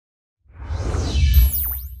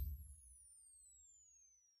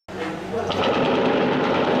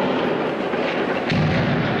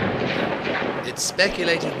It's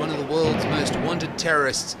speculated one of the world's most wanted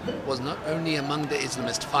terrorists was not only among the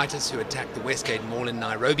Islamist fighters who attacked the Westgate Mall in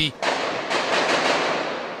Nairobi,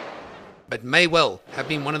 but may well have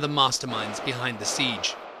been one of the masterminds behind the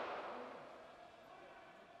siege.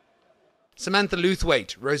 Samantha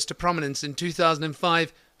Lewthwaite rose to prominence in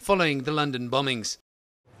 2005 following the London bombings.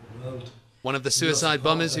 One of the suicide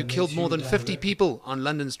bombers who killed more than 50 people on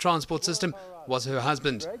London's transport system was her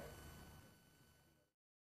husband,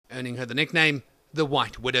 earning her the nickname the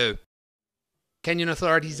White Widow. Kenyan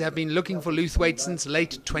authorities have been looking for Lewthwaite since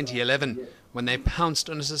late 2011, when they pounced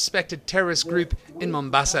on a suspected terrorist group in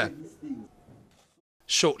Mombasa,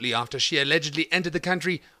 shortly after she allegedly entered the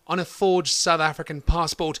country on a forged South African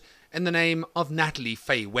passport in the name of Natalie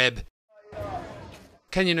Faye Webb.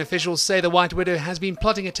 Kenyan officials say the White Widow has been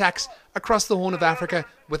plotting attacks across the Horn of Africa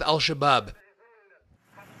with al-shabaab,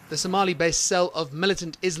 the Somali-based cell of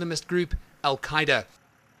militant Islamist group al-queda.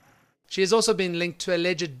 She has also been linked to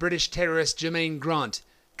alleged British terrorist Jermaine Grant,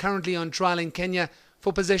 currently on trial in Kenya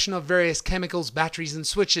for possession of various chemicals, batteries and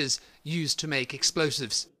switches used to make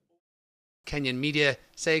explosives. Kenyan media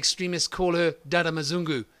say extremists call her Dada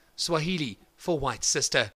Mazungu, Swahili for white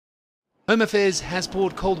sister. Home Affairs has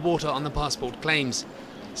poured cold water on the passport claims,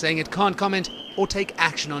 saying it can't comment or take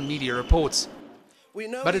action on media reports.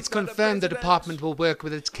 But it's confirmed the department will work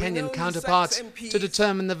with its Kenyan counterparts to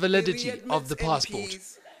determine the validity of the passport.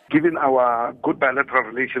 Given our good bilateral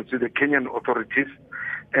relations with the Kenyan authorities,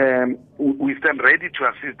 we stand ready to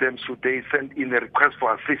assist them should they send in a request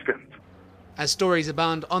for assistance. As stories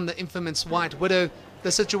abound on the infamous White Widow,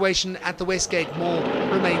 the situation at the Westgate Mall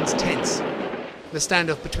remains tense. The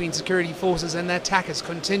standoff between security forces and their attackers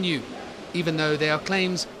continue, even though there are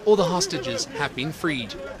claims all the hostages have been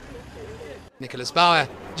freed. Nicholas Bauer,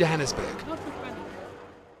 Johannesburg.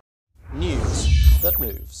 News that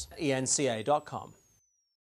moves. eNCA.com.